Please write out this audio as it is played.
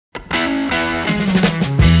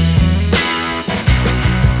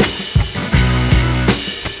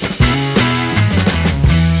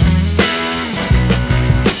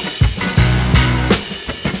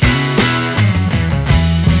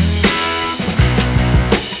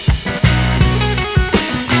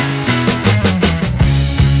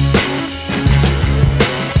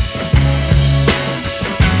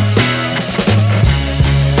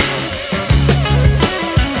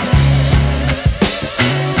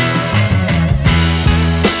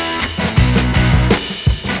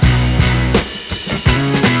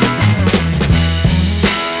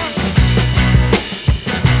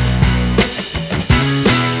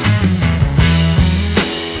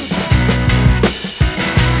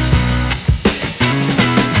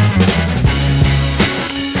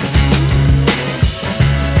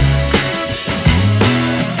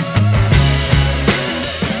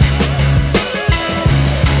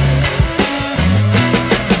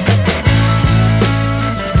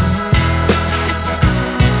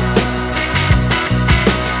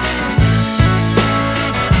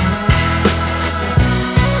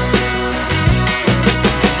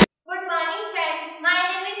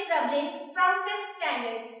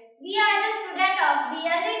We are the students of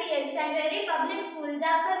B.L.J. Secondary Public School,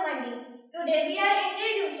 Jakhar Mandi. Today we are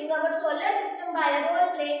introducing our solar system by a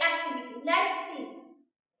role play activity. Let's see.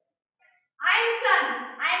 I am Sun.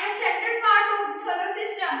 I am a central part of the solar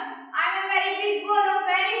system. I am a very big ball of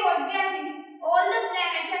very hot gases. All the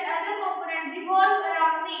planets and other components revolve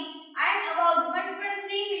around me. I am about 1.3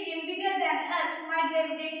 million bigger than Earth. My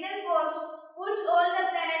gravitational force pulls all the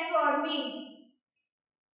planets toward me.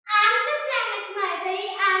 I am the planet Mercury.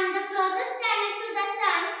 I am the closest planet to the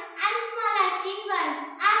Sun and smallest in world.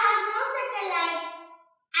 I have no satellite.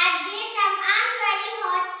 At daytime I am very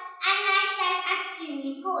hot and nighttime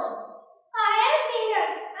extremely cold. I am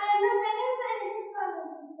Venus. I am the second planet in the solar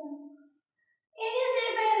system. It is a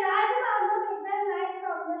very large amount of red light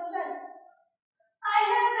from the Sun. I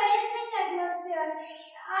have a very thick atmosphere.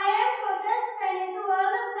 I am closest planet to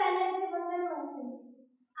all the planets even than Mercury.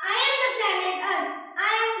 I am the planet Earth.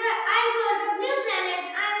 I am called the blue planet.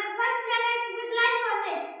 I am the first planet with life on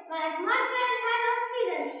it. My atmosphere has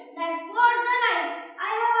oxygen that supports the life. I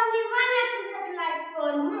have only one active satellite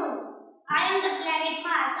called Moon. I am the planet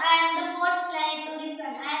Mars. I am the fourth planet to the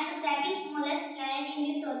Sun. I am the second smallest planet in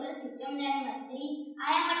the solar system than Mercury. I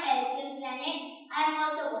am a terrestrial planet. I am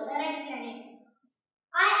also called a red planet.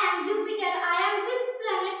 I am Jupiter. I am fifth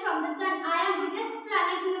planet from the Sun. I am biggest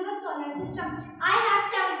planet in our solar system. I have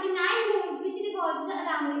 79 moons which revolves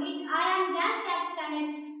around it. I am gas-capped planet.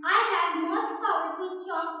 I have most powerful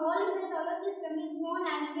strong hole in the solar system is known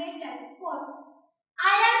as great red spot.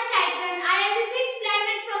 I am Saturn. I am the sixth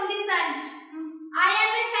planet from the Sun. I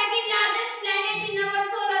am the second largest planet in our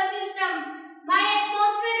solar system. My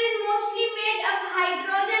atmosphere is mostly made of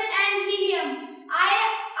hydrogen and helium. I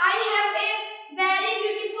have a very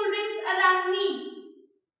beautiful rings around me.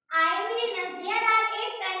 I am Venus. There are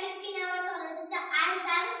 8 planets in our solar system. I am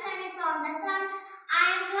 7th planet from the Sun. I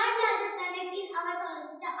am third largest planet in our solar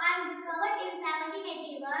system. I am discovered in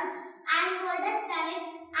 1781. I am coldest planet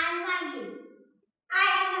and finally I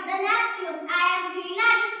am the Neptune. I am 3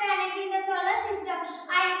 largest